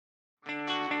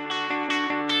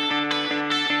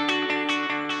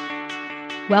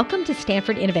Welcome to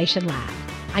Stanford Innovation Lab.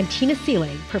 I'm Tina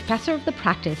Seelig, professor of the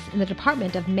practice in the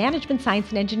Department of Management Science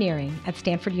and Engineering at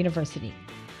Stanford University.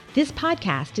 This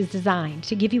podcast is designed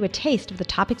to give you a taste of the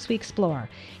topics we explore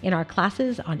in our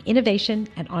classes on innovation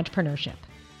and entrepreneurship.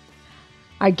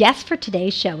 Our guest for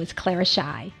today's show is Clara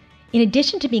Shih. In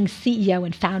addition to being CEO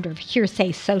and founder of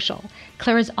Hearsay Social,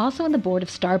 Clara is also on the board of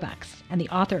Starbucks and the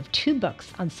author of 2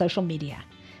 books on social media.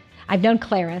 I've known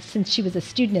Clara since she was a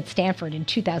student at Stanford in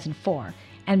 2004,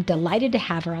 and I'm delighted to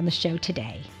have her on the show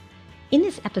today. In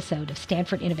this episode of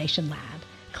Stanford Innovation Lab,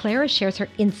 Clara shares her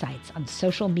insights on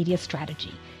social media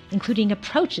strategy, including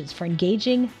approaches for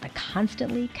engaging the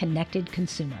constantly connected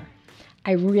consumer.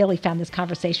 I really found this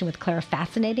conversation with Clara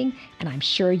fascinating, and I'm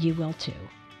sure you will too.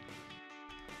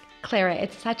 Clara,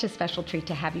 it's such a special treat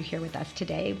to have you here with us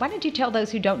today. Why don't you tell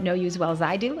those who don't know you as well as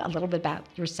I do a little bit about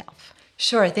yourself?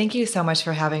 Sure. Thank you so much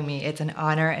for having me. It's an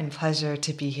honor and pleasure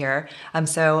to be here.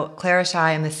 So Clara Shih,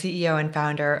 I'm the CEO and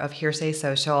founder of Hearsay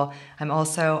Social. I'm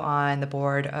also on the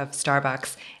board of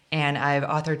Starbucks, and I've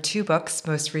authored 2 books,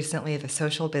 most recently The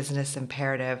Social Business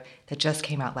Imperative, that just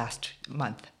came out last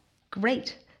month.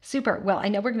 Great. Super. Well, I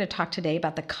know we're going to talk today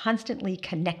about the constantly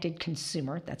connected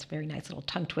consumer. That's a very nice little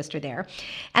tongue twister there.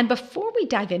 And before we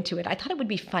dive into it, I thought it would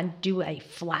be fun to do a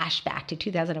flashback to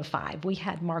 2005. We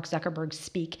had Mark Zuckerberg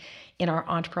speak in our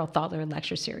Entrepreneurial Thought Leader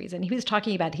lecture series, and he was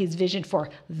talking about his vision for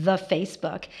the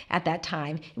Facebook at that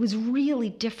time. It was really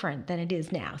different than it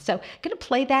is now. So I'm going to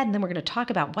play that, and then we're going to talk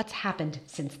about what's happened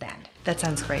since then. That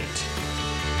sounds great.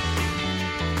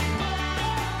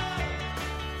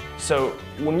 So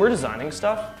when we're designing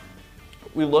stuff,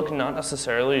 we look not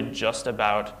necessarily just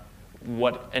about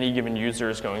what any given user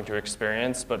is going to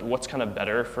experience, but what's kind of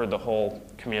better for the whole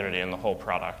community and the whole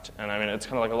product. And I mean, it's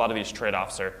kind of like a lot of these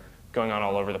trade-offs are going on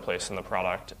all over the place in the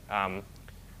product.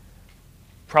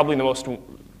 Probably the most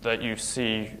that you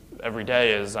see every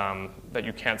day is that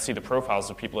you can't see the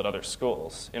profiles of people at other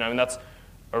schools. I mean, that's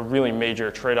a really major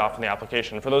trade-off in the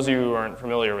application. For those of you who aren't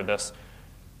familiar with this,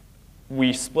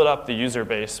 we split up the user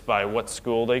base by what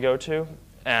school they go to,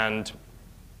 and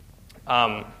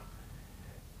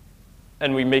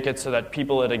we make it so that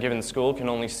people at a given school can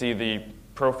only see the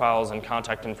profiles and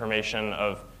contact information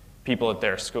of people at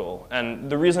their school. And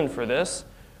the reason for this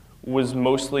was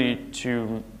mostly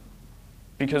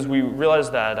because we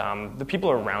realized that the people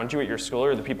around you at your school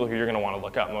are the people who you're going to want to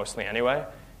look up mostly anyway.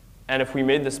 And if we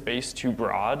made this base too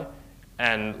broad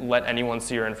and let anyone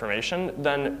see your information,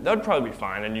 then that would probably be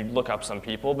fine, and you'd look up some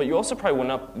people, but you also probably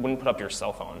wouldn't put up your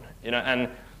cell phone. And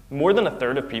more than a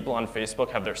third of people on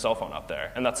Facebook have their cell phone up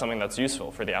there, and that's something that's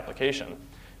useful for the application.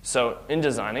 So in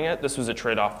designing it, this was a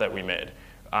trade-off that we made.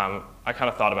 I kind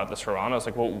of thought about this for a while, and I was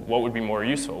like, well, what would be more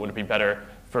useful? Would it be better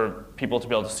for people to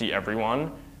be able to see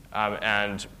everyone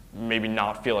and maybe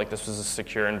not feel like this was a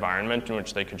secure environment in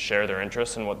which they could share their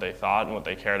interests and what they thought and what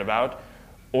they cared about?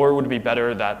 Or would it be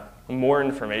better that more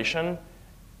information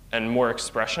and more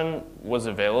expression was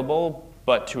available,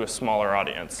 but to a smaller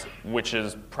audience, which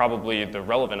is probably the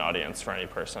relevant audience for any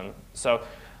person? So,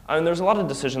 I mean, there's a lot of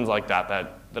decisions like that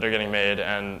are getting made,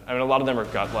 and I mean, a lot of them are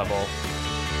gut level.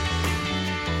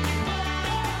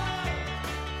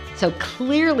 So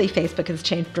clearly Facebook has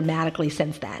changed dramatically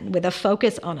since then, with a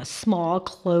focus on a small,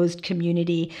 closed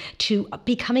community to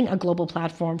becoming a global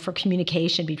platform for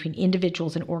communication between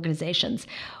individuals and organizations.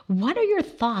 What are your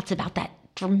thoughts about that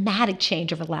dramatic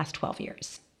change over the last 12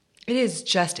 years? It is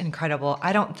just incredible.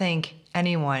 I don't think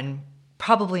anyone,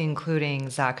 probably including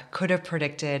Zuck, could have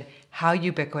predicted how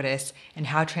ubiquitous and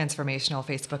how transformational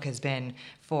Facebook has been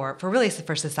for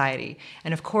society.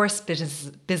 And of course,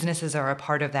 businesses are a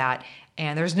part of that.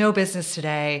 And there's no business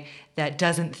today that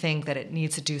doesn't think that it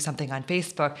needs to do something on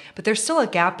Facebook. But there's still a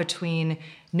gap between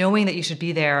knowing that you should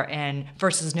be there and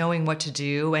versus knowing what to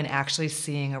do and actually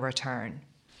seeing a return.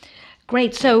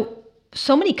 Great. So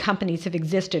many companies have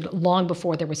existed long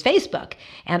before there was Facebook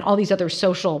and all these other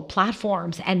social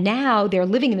platforms. And now they're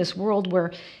living in this world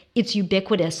where it's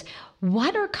ubiquitous.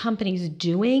 What are companies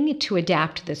doing to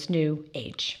adapt to this new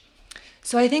age?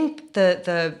 So I think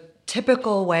the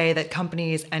typical way that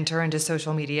companies enter into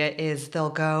social media is they'll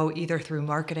go either through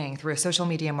marketing, through a social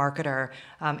media marketer,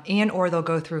 and or they'll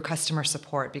go through customer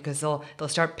support, because they'll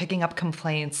start picking up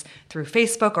complaints through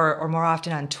Facebook or more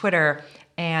often on Twitter,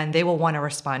 and they will want to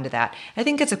respond to that. I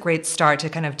think it's a great start to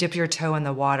kind of dip your toe in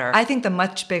the water. I think the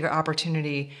much bigger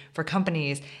opportunity for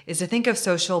companies is to think of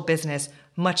social business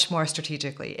much more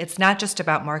strategically. It's not just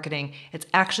about marketing. It's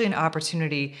actually an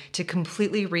opportunity to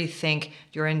completely rethink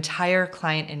your entire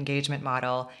client engagement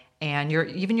model and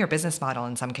even your business model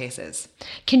in some cases.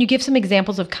 Can you give some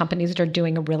examples of companies that are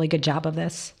doing a really good job of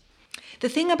this? The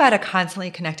thing about a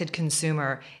constantly connected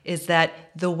consumer is that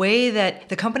the way that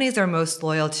the companies they're most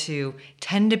loyal to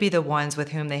tend to be the ones with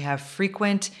whom they have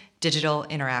frequent digital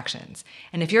interactions.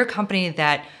 And if you're a company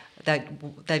that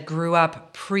grew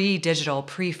up pre-digital,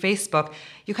 pre-Facebook,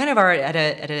 you kind of are at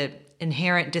a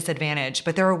inherent disadvantage,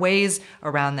 but there are ways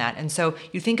around that. And so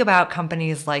you think about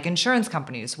companies like insurance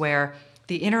companies, where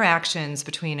the interactions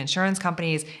between insurance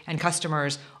companies and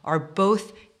customers are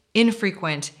both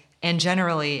infrequent and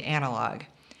generally analog.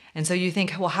 And so you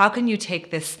think, well, how can you take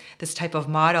this type of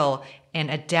model and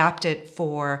adapt it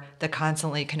for the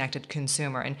constantly connected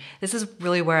consumer? And this is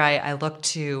really where I look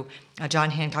to John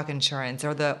Hancock Insurance.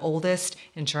 They're the oldest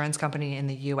insurance company in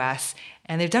the US,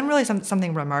 and they've done really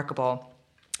something remarkable.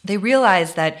 They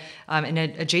realized that an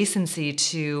adjacency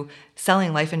to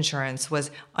selling life insurance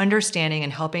was understanding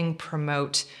and helping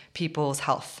promote people's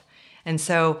health. And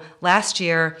so last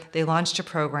year, they launched a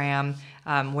program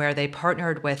where they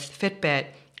partnered with Fitbit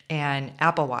and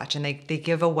Apple Watch, and they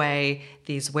give away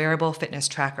these wearable fitness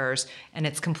trackers, and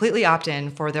it's completely opt-in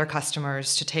for their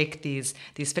customers to take these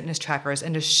fitness trackers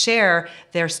and to share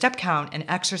their step count and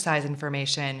exercise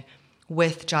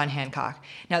with John Hancock.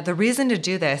 Now, the reason to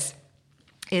do this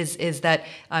is that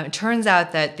it turns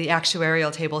out that the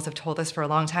actuarial tables have told us for a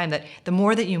long time that the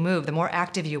more that you move, the more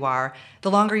active you are,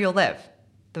 the longer you'll live.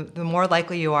 The more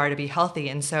likely you are to be healthy.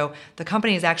 And so the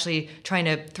company is actually trying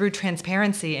to, through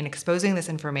transparency and exposing this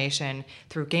information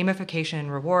through gamification and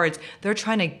rewards, they're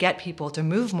trying to get people to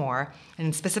move more,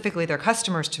 and specifically their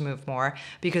customers to move more,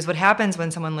 because what happens when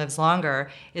someone lives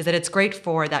longer is that it's great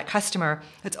for that customer.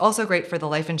 It's also great for the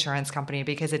life insurance company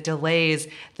because it delays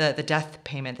the death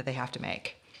payment that they have to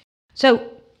make. So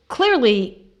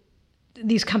clearly,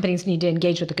 these companies need to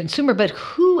engage with the consumer, but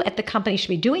who at the company should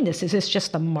be doing this? Is this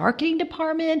just the marketing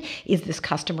department? Is this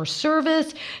customer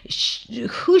service?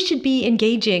 Who should be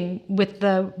engaging with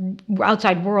the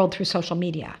outside world through social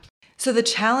media? So the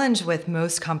challenge with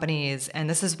most companies, and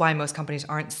this is why most companies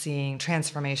aren't seeing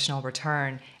transformational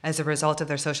return as a result of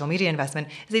their social media investment,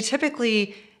 is they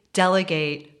typically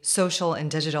delegate social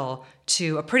and digital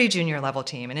to a pretty junior level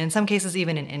team, and in some cases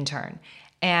even an intern.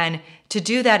 And to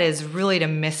do that is really to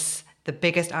miss the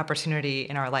biggest opportunity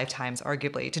in our lifetimes,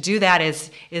 arguably. To do that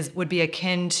would be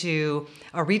akin to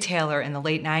a retailer in the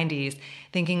late 90s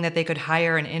thinking that they could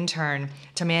hire an intern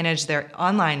to manage their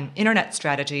online internet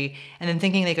strategy and then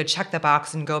thinking they could check the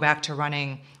box and go back to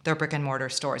running their brick and mortar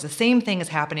stores. The same thing is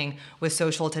happening with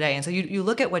social today. And so you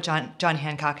look at what John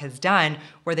Hancock has done,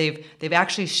 where they've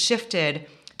actually shifted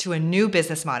to a new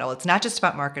business model. It's not just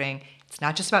about marketing. It's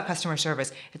not just about customer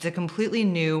service. It's a completely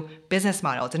new business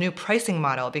model. It's a new pricing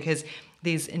model because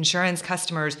these insurance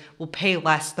customers will pay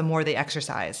less the more they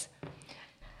exercise.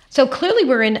 So clearly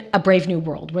we're in a brave new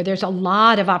world where there's a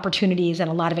lot of opportunities and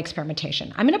a lot of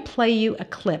experimentation. I'm going to play you a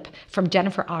clip from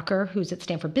Jennifer Aaker, who's at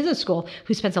Stanford Business School,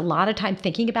 who spends a lot of time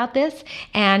thinking about this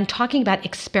and talking about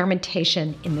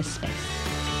experimentation in this space.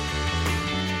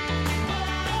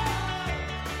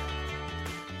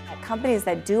 Companies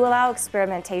that do allow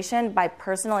experimentation by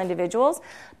personal individuals,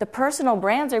 the personal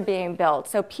brands are being built.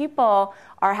 So people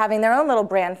are having their own little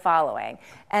brand following.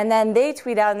 And then they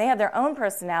tweet out and they have their own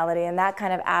personality, and that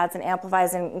kind of adds and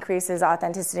amplifies and increases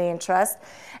authenticity and trust.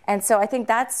 And so I think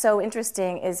that's so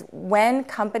interesting is when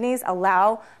companies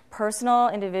allow personal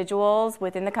individuals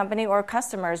within the company or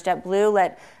customers. JetBlue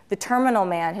let the terminal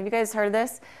man, have you guys heard of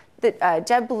this?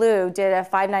 JetBlue did a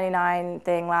 $5.99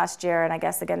 thing last year, and I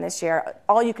guess again this year,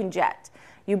 all you can jet.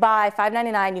 You buy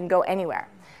 $5.99, you can go anywhere.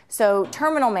 So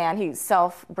Terminal Man, he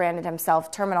self-branded himself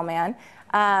Terminal Man,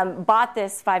 bought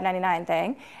this $5.99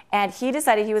 thing, and he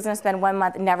decided he was going to spend 1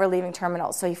 month never leaving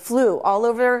terminals. So he flew all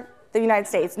over the United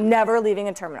States, never leaving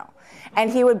a terminal.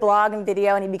 And he would blog and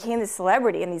video, and he became this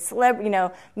celebrity, and these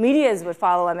medias would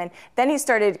follow him. And then he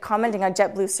started commenting on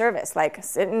JetBlue service, like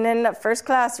sitting in first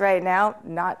class right now,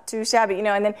 not too shabby,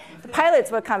 and then the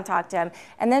pilots would come talk to him.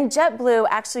 And then JetBlue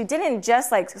actually didn't just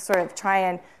sort of try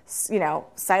and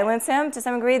silence him to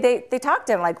some degree. They talked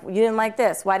to him like, you didn't like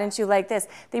this. Why didn't you like this?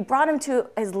 They brought him to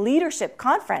his leadership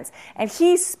conference, and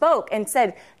he spoke and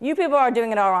said, you people are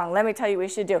doing it all wrong. Let me tell you what you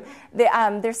should do.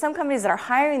 There's some companies that are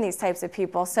hiring these types of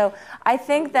people. So I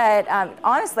think that,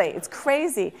 honestly, it's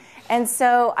crazy. And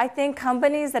so I think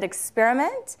companies that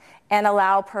experiment and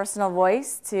allow personal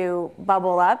voice to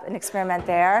bubble up and experiment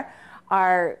there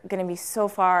are going to be so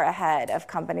far ahead of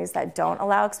companies that don't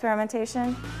allow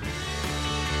experimentation.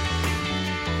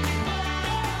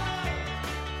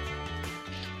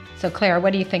 So Claire,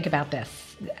 what do you think about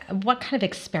this? What kind of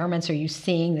experiments are you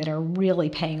seeing that are really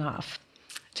paying off?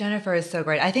 Jennifer is so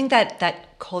great. I think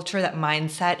that culture, that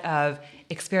mindset of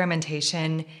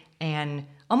experimentation and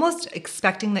almost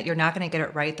expecting that you're not going to get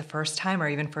it right the first time or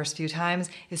even first few times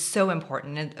is so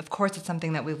important. And of course, it's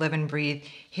something that we live and breathe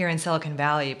here in Silicon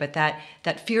Valley, but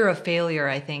that fear of failure,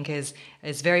 I think, is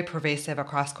very pervasive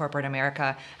across corporate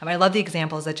America. I love the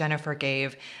examples that Jennifer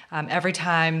gave. Every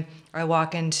time I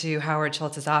walk into Howard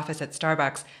Schultz's office at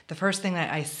Starbucks, the first thing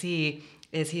that I see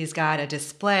is he's got a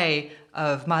display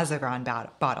of Mazagran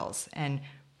bottles. And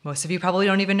most of you probably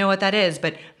don't even know what that is,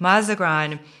 but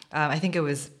Mazagran, I think it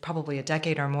was probably a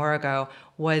decade or more ago,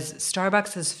 was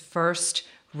Starbucks' first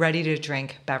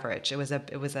ready-to-drink beverage. I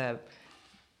think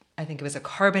it was a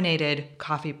carbonated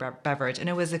coffee beverage, and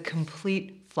it was a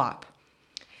complete flop.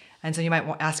 And so you might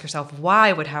ask yourself,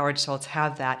 why would Howard Schultz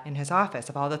have that in his office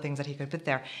of all the things that he could put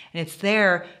there? And it's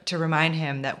there to remind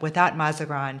him that without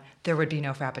Mazagran, there would be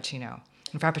no Frappuccino.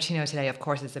 And Frappuccino today, of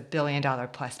course, is $1 billion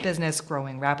plus business,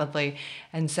 growing rapidly.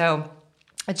 And so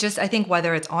it's just, I think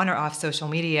whether it's on or off social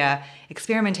media,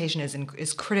 experimentation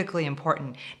is critically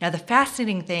important. Now, the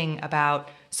fascinating thing about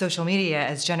social media,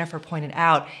 as Jennifer pointed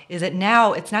out, is that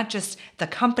now it's not just the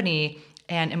company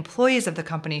and employees of the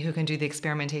company who can do the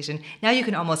experimentation. Now you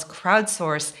can almost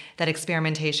crowdsource that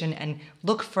experimentation and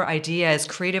look for ideas,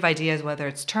 creative ideas, whether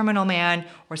it's Terminal Man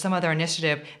or some other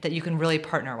initiative that you can really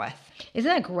partner with. Isn't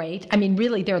that great? I mean,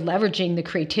 really, they're leveraging the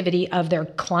creativity of their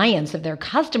clients, of their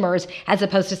customers, as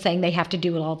opposed to saying they have to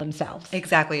do it all themselves.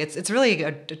 Exactly. It's really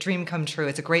a dream come true.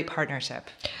 It's a great partnership.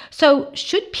 So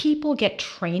should people get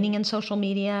training in social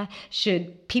media?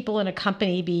 Should people in a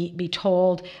company be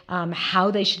told how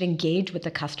they should engage with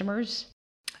the customers?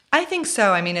 I think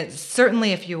so. I mean, it's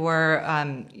certainly if you were,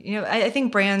 I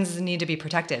think brands need to be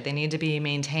protected. They need to be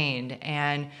maintained.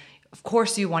 And of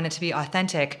course, you want it to be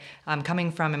authentic,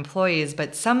 coming from employees,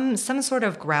 but some sort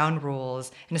of ground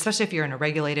rules, and especially if you're in a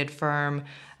regulated firm,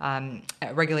 a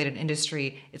regulated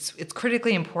industry, it's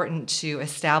critically important to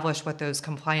establish what those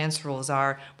compliance rules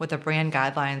are, what the brand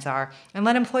guidelines are, and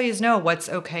let employees know what's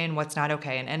okay and what's not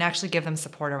okay, and actually give them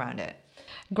support around it.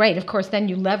 Great. Of course, then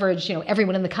you leverage,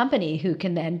 everyone in the company who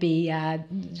can then be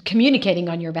communicating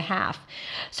on your behalf.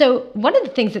 So one of the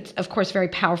things that's, of course, very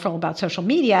powerful about social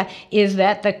media is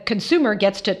that the consumer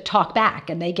gets to talk back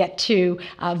and they get to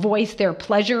voice their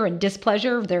pleasure and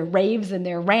displeasure, their raves and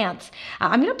their rants.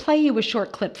 I'm going to play you a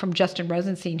short clip from Justin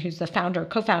Rosenstein, who's the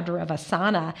co-founder of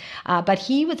Asana, but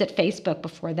he was at Facebook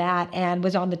before that and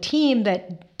was on the team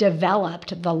that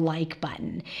developed the like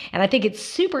button. And I think it's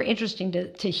super interesting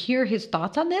to hear his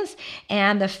thoughts on this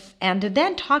and to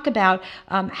then talk about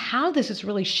how this has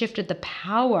really shifted the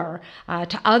power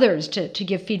to others to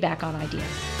give feedback on ideas.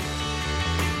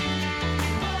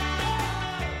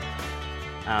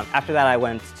 After that, I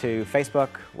went to Facebook,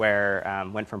 where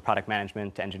went from product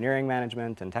management to engineering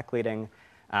management and tech leading.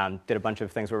 Did a bunch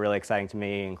of things that were really exciting to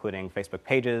me, including Facebook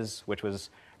Pages, which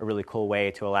was a really cool way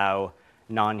to allow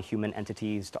non-human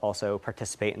entities to also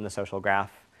participate in the social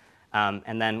graph.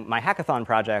 And then my hackathon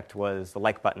project was the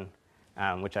like button,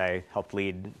 which I helped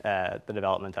lead the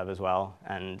development of as well.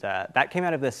 And that came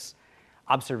out of this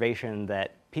observation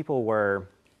that people were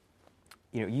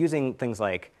using things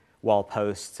like wall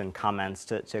posts and comments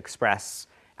to express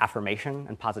affirmation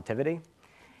and positivity.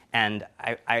 And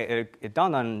it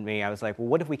dawned on me, I was like, well,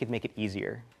 what if we could make it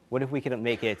easier? What if we could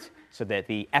make it so that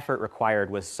the effort required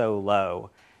was so low,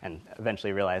 and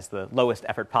eventually realized the lowest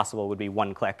effort possible would be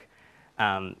one click.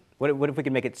 What if we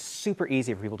could make it super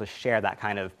easy for people to share that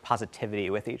kind of positivity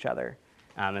with each other?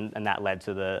 And that led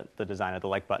to the design of the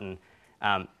like button.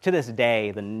 To this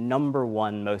day, the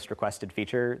 #1 most requested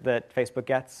feature that Facebook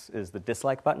gets is the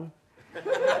dislike button,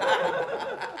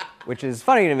 which is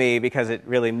funny to me because it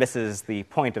really misses the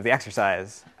point of the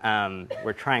exercise.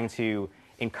 We're trying to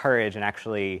encourage and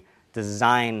actually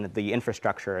design the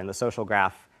infrastructure and the social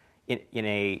graph in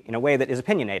a way that is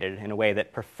opinionated, in a way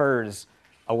that prefers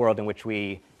a world in which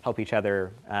we help each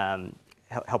other,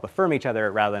 help affirm each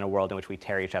other, rather than a world in which we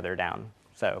tear each other down.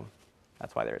 So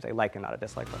that's why there's a like and not a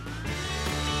dislike button.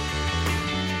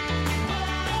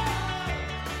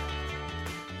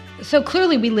 So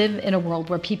clearly we live in a world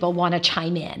where people want to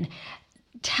chime in.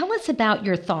 Tell us about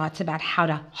your thoughts about how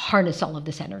to harness all of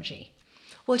this energy.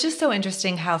 Well, it's just so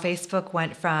interesting how Facebook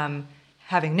went from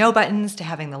having no buttons to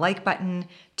having the like button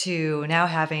to now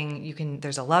having,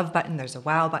 there's a love button, there's a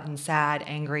wow button, sad,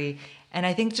 angry. And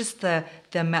I think just the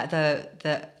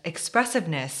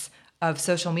expressiveness of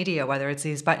social media, whether it's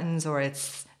these buttons or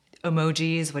it's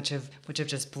emojis, which have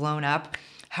just blown up,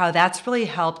 how that's really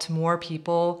helped more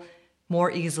people more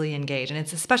easily engage. And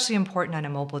it's especially important on a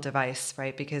mobile device,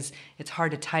 right? Because it's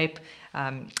hard to type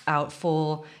out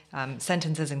full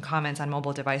sentences and comments on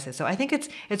mobile devices. So I think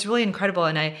it's really incredible,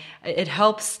 and it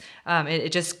helps. It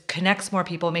just connects more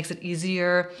people, makes it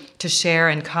easier to share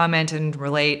and comment and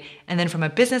relate. And then from a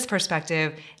business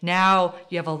perspective, now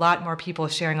you have a lot more people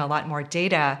sharing a lot more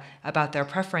data about their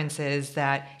preferences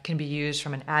that can be used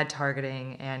from an ad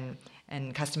targeting and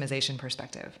customization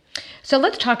perspective. So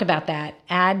let's talk about that,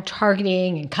 ad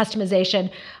targeting and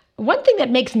customization. One thing that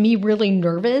makes me really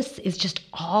nervous is just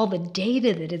all the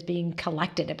data that is being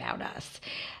collected about us.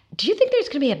 Do you think there's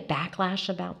going to be a backlash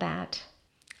about that?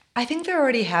 I think there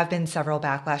already have been several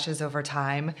backlashes over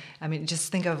time. I mean,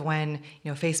 just think of when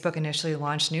Facebook initially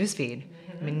launched Newsfeed.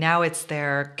 I mean, now it's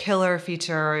their killer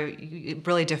feature. It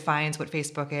really defines what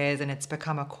Facebook is, and it's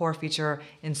become a core feature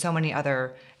in so many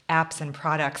other apps and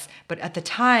products. But at the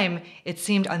time, it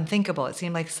seemed unthinkable. It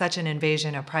seemed like such an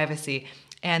invasion of privacy.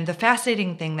 And the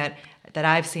fascinating thing that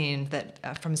I've seen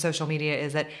from social media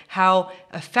is that how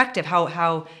effective,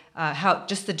 how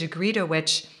just the degree to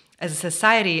which, as a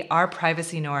society, our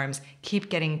privacy norms keep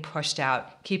getting pushed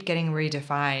out, keep getting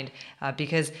redefined,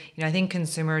 because I think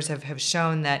consumers have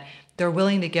shown that they're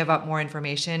willing to give up more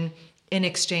information in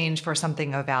exchange for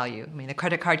something of value. I mean, the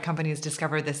credit card companies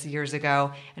discovered this years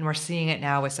ago, and we're seeing it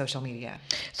now with social media.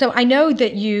 So I know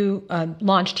that you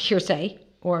launched Hearsay,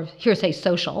 or Hearsay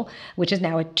Social, which is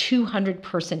now a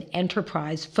 200-person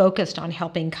enterprise focused on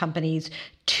helping companies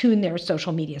tune their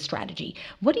social media strategy.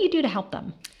 What do you do to help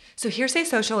them? So Hearsay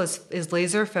Social is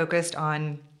laser focused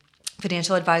on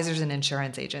financial advisors and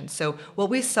insurance agents. So what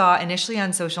we saw initially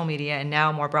on social media and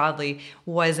now more broadly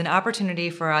was an opportunity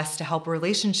for us to help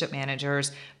relationship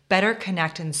managers better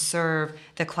connect and serve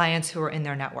the clients who are in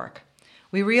their network.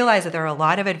 We realize that there are a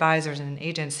lot of advisors and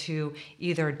agents who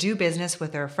either do business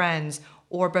with their friends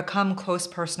or become close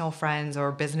personal friends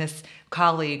or business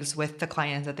colleagues with the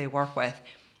clients that they work with.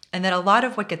 And that a lot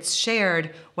of what gets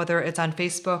shared, whether it's on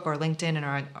Facebook or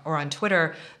LinkedIn or on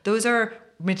Twitter, those are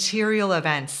material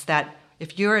events that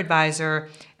if your advisor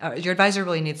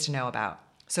really needs to know about.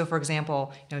 So for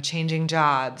example, changing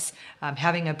jobs,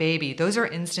 having a baby, those are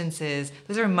instances,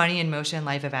 those are money in motion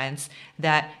life events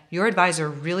that your advisor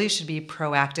really should be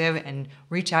proactive and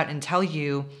reach out and tell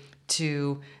you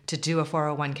to do a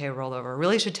 401k rollover,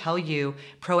 really should tell you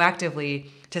proactively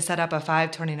to set up a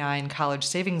 529 college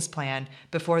savings plan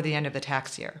before the end of the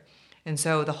tax year. And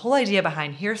so the whole idea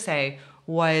behind Hearsay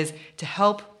was to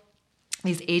help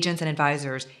these agents and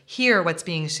advisors hear what's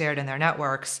being shared in their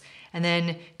networks, and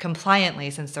then compliantly,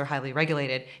 since they're highly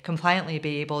regulated, compliantly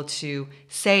be able to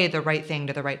say the right thing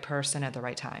to the right person at the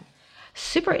right time.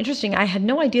 Super interesting. I had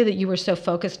no idea that you were so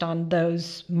focused on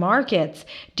those markets.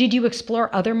 Did you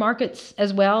explore other markets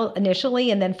as well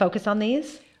initially and then focus on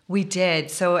these? We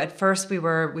did. So at first we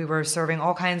were serving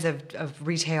all kinds of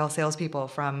retail salespeople,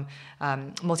 from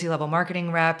multi-level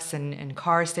marketing reps and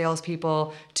car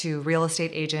salespeople to real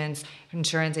estate agents,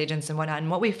 insurance agents, and whatnot. And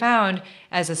what we found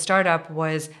as a startup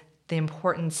was the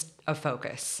importance of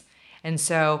focus. And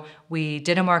so we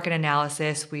did a market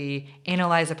analysis, we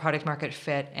analyzed the product market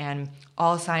fit, and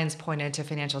all signs pointed to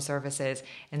financial services.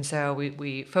 And so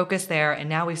we focused there, and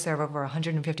now we serve over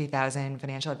 150,000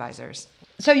 financial advisors.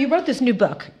 So you wrote this new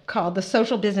book called The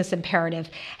Social Business Imperative.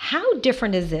 How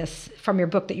different is this from your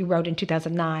book that you wrote in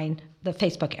 2009, The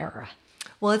Facebook Era?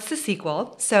 Well, it's the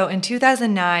sequel. So in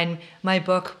 2009, my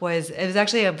book was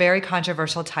actually a very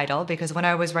controversial title, because when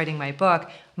I was writing my book,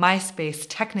 MySpace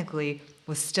technically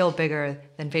was still bigger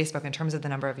than Facebook in terms of the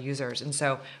number of users. And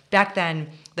so back then,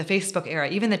 the Facebook era,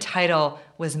 even the title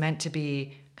was meant to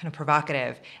be kind of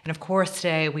provocative. And of course,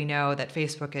 today we know that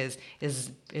Facebook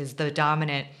is the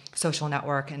dominant social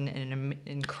network and an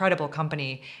incredible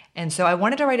company. And so I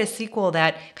wanted to write a sequel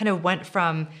that kind of went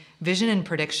from vision and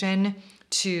prediction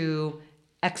to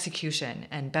execution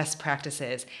and best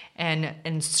practices,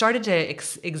 and started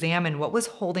to examine what was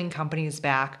holding companies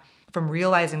back from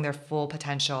realizing their full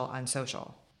potential on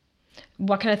social.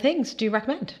 What kind of things do you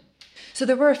recommend? So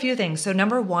there were a few things. So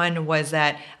number one was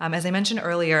that, as I mentioned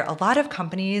earlier, a lot of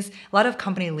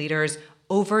company leaders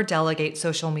over-delegate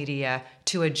social media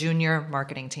to a junior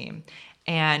marketing team.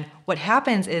 And what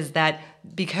happens is that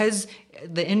because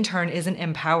the intern isn't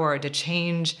empowered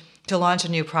to launch a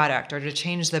new product or to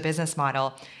change the business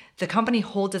model, the company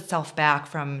holds itself back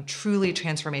from truly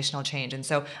transformational change. And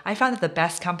so I found that the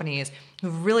best companies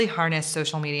who've really harnessed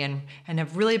social media and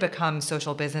have really become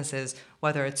social businesses,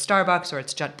 whether it's Starbucks or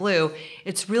it's JetBlue,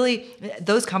 it's really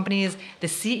those companies, the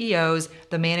CEOs,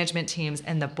 the management teams,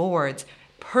 and the boards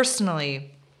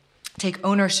personally take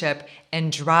ownership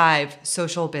and drive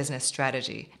social business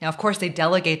strategy. Now, of course, they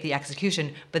delegate the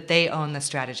execution, but they own the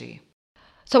strategy.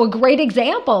 So a great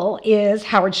example is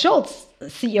Howard Schultz,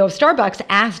 CEO of Starbucks,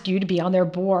 asked you to be on their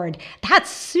board. That's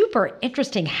super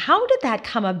interesting. How did that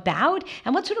come about?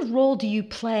 And what sort of role do you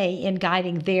play in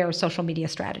guiding their social media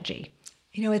strategy?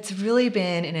 It's really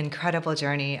been an incredible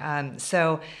journey.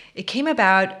 So it came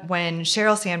about when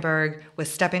Sheryl Sandberg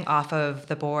was stepping off of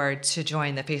the board to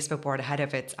join the Facebook board ahead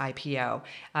of its IPO.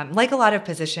 Like a lot of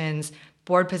positions,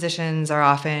 board positions are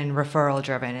often referral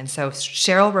driven. And so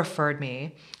Sheryl referred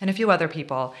me and a few other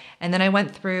people. And then I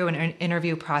went through an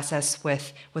interview process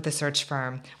with a search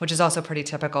firm, which is also pretty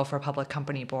typical for public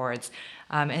company boards.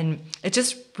 And it's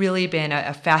just really been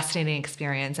a fascinating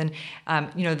experience. And,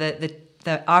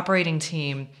 the operating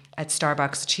team at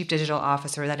Starbucks, Chief Digital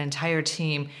Officer, that entire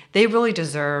team, they really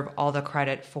deserve all the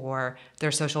credit for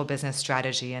their social business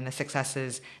strategy and the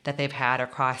successes that they've had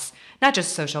across not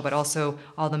just social, but also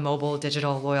all the mobile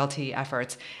digital loyalty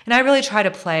efforts. And I really try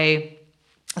to play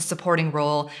a supporting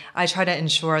role. I try to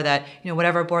ensure that,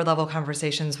 whatever board level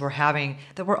conversations we're having,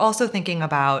 that we're also thinking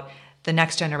about the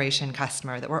next generation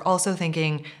customer, that we're also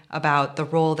thinking about the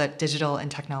role that digital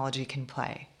and technology can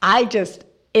play.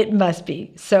 It must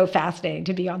be so fascinating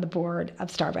to be on the board of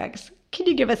Starbucks. Can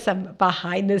you give us some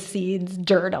behind the scenes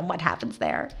dirt on what happens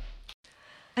there?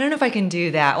 I don't know if I can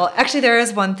do that. Well, actually, there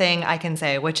is one thing I can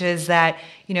say, which is that,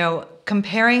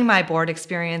 comparing my board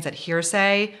experience at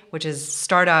Hearsay, which is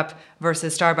startup,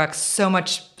 versus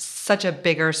Starbucks, such a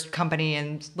bigger company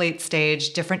and late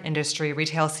stage, different industry,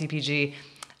 retail CPG,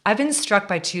 I've been struck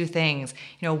by two things.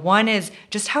 One is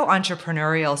just how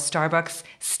entrepreneurial Starbucks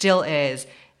still is.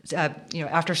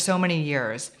 After so many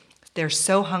years, they're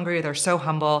so hungry, they're so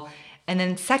humble. And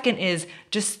then second is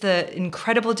just the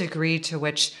incredible degree to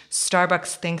which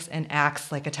Starbucks thinks and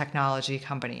acts like a technology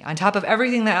company. On top of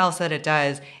everything else that it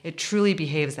does, it truly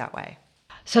behaves that way.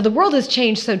 So the world has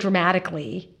changed so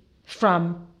dramatically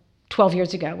from 12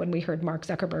 years ago when we heard Mark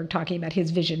Zuckerberg talking about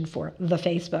his vision for the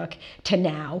Facebook to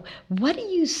now. What do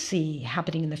you see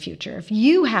happening in the future? If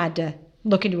you had to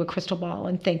look into a crystal ball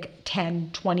and think 10,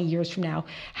 20 years from now,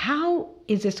 how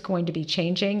is this going to be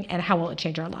changing and how will it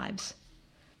change our lives?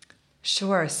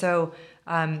 Sure. So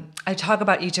I talk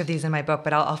about each of these in my book,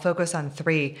 but I'll focus on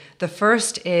three. The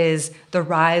first is the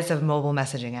rise of mobile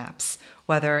messaging apps,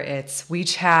 whether it's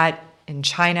WeChat in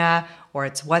China or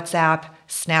it's WhatsApp,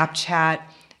 Snapchat,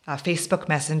 Facebook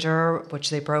Messenger,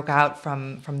 which they broke out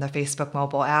from the Facebook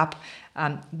mobile app.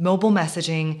 Mobile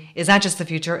messaging is not just the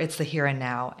future, it's the here and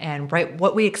now. And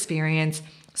what we experience,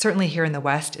 certainly here in the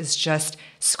West, is just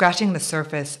scratching the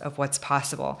surface of what's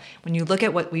possible. When you look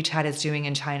at what WeChat is doing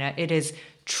in China, it is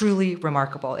truly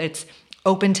remarkable. It's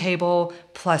OpenTable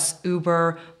plus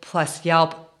Uber plus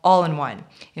Yelp all in one.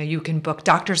 You can book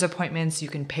doctor's appointments, you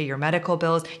can pay your medical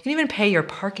bills, you can even pay your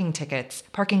parking tickets,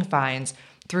 parking fines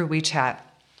through WeChat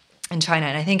in China.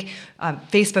 And I think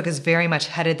Facebook is very much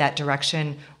headed that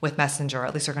direction with Messenger,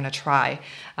 at least they're going to try.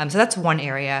 So that's one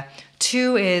area.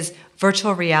 Two is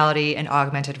virtual reality and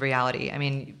augmented reality. I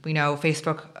mean, we know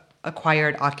Facebook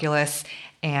acquired Oculus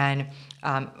and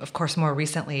of course, more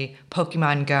recently,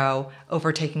 Pokemon Go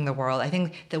overtaking the world. I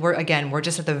think that we're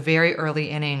just at the very early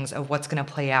innings of what's going to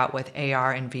play out with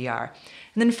AR and VR.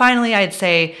 And then finally, I'd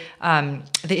say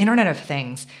the Internet of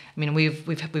Things. I mean,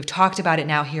 we've talked about it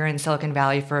now here in Silicon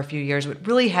Valley for a few years, but it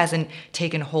really hasn't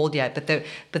taken hold yet.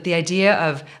 But the idea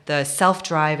of the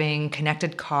self-driving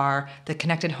connected car, the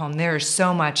connected home, there is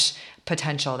so much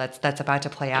potential that's about to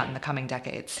play out in the coming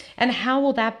decades. And how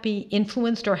will that be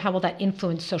influenced, or how will that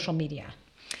influence social media?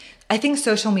 I think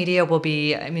social media will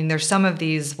be, there's some of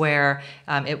these where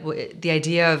the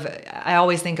idea of, I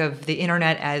always think of the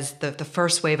internet as the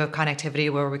first wave of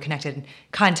connectivity where we connected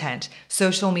content.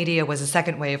 Social media was the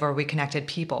second wave where we connected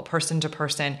people, person to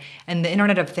person. And the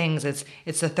Internet of Things, it's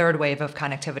the third wave of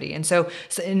connectivity. And so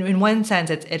in one sense,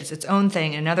 it's its own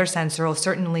thing. In another sense, there will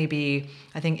certainly be,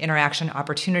 I think, interaction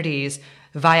opportunities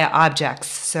via objects.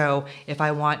 So if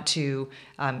I want to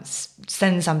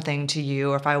send something to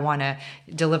you, or if I want to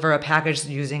deliver a package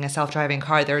using a self-driving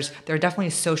car, there are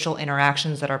definitely social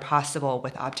interactions that are possible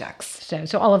with objects.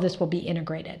 So all of this will be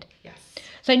integrated. Yes.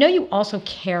 So I know you also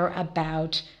care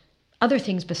about other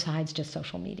things besides just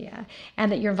social media, and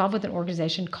that you're involved with an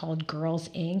organization called Girls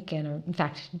Inc. and in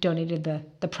fact donated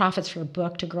the profits for a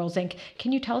book to Girls Inc.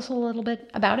 Can you tell us a little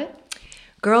bit about it?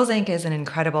 Girls Inc. is an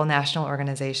incredible national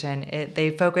organization. They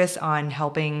focus on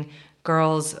helping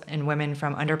girls and women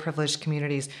from underprivileged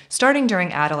communities, starting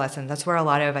during adolescence. That's where a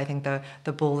lot of, I think,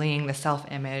 the bullying, the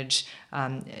self-image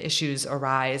issues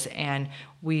arise. And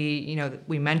we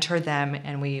mentor them,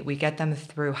 and we get them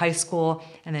through high school,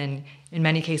 and then in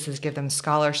many cases give them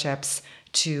scholarships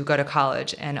to go to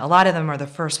college. And a lot of them are the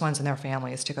first ones in their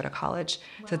families to go to college.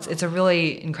 Wow. So it's a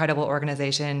really incredible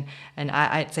organization. And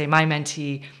I'd say my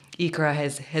mentee, Ikra,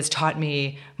 has taught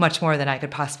me much more than I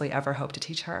could possibly ever hope to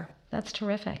teach her. That's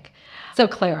terrific. So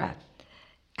Clara,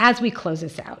 as we close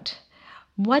this out,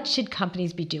 what should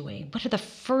companies be doing? What are the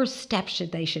first steps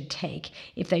they should take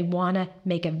if they want to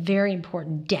make a very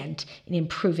important dent in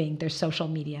improving their social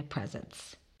media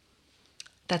presence?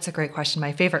 That's a great question,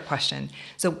 my favorite question.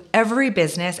 So every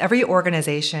business, every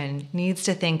organization needs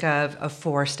to think of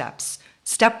 4 steps.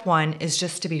 Step 1 is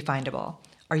just to be findable.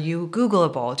 Are you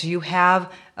Googleable? Do you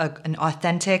have an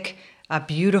authentic,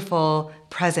 beautiful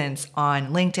presence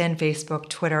on LinkedIn, Facebook,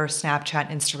 Twitter, Snapchat,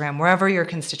 Instagram, wherever your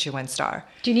constituents are?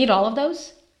 Do you need all of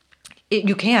those?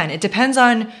 You can. It depends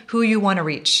on who you want to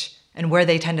reach and where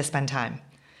they tend to spend time.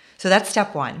 So that's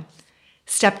step 1.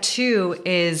 Step 2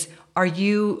 is, are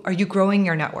you growing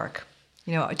your network?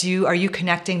 Are you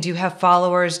connecting? Do you have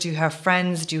followers? Do you have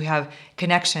friends? Do you have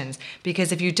connections?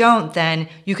 Because if you don't, then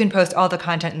you can post all the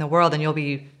content in the world and you'll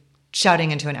be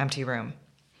shouting into an empty room.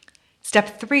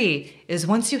 Step 3 is,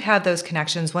 once you have those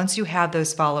connections, once you have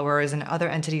those followers and other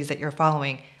entities that you're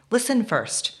following, listen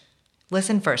first.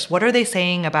 Listen first. What are they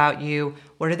saying about you?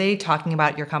 What are they talking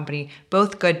about your company?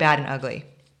 Both good, bad, and ugly.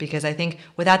 Because I think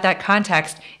without that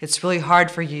context, it's really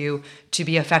hard for you to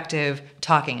be effective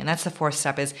talking. And that's the 4th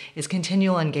step is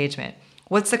continual engagement.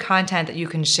 What's the content that you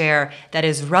can share that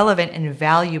is relevant and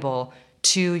valuable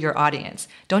to your audience?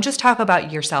 Don't just talk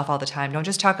about yourself all the time. Don't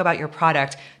just talk about your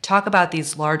product. Talk about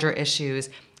these larger issues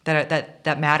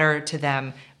that matter to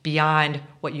them beyond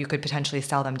what you could potentially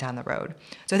sell them down the road.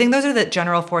 So I think those are the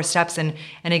general 4 steps. And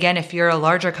again, if you're a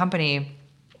larger company,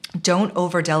 don't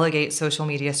over-delegate social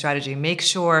media strategy. Make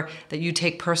sure that you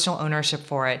take personal ownership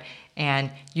for it,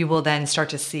 and you will then start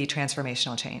to see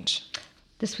transformational change.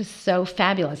 This was so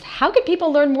fabulous. How can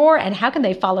people learn more, and how can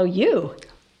they follow you?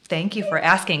 Thank you for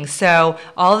asking. So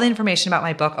all the information about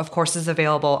my book, of course, is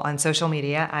available on social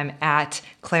media. I'm at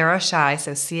Clara Shih,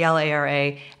 so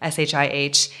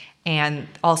CLARASHIH, and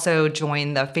also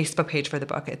join the Facebook page for the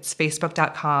book. It's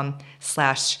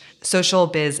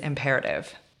facebook.com/socialbizimperative.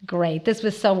 Great. This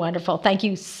was so wonderful. Thank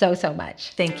you so, so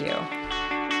much. Thank you.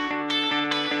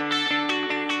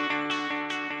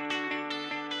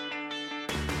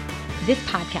 This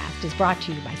podcast is brought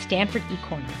to you by Stanford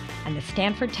eCorner and the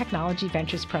Stanford Technology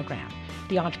Ventures Program,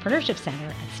 the Entrepreneurship Center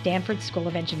at Stanford School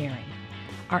of Engineering.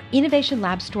 Our Innovation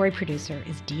Lab story producer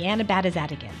is Deanna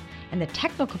Badazadigan, and the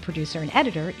technical producer and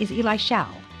editor is Eli Shao.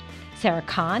 Sarah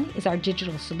Khan is our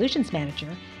Digital Solutions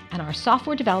Manager, and our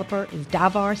software developer is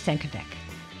Davar Senkovic.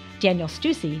 Daniel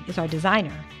Stussy is our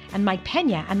designer, and Mike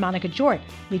Pena and Monica Jort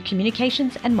lead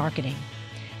communications and marketing.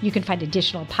 You can find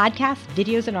additional podcasts,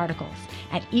 videos, and articles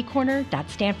at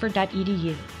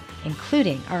ecorner.stanford.edu,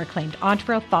 including our acclaimed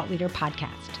Entrepreneur Thought Leader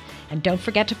podcast. And don't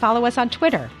forget to follow us on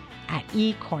Twitter at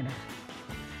eCorner.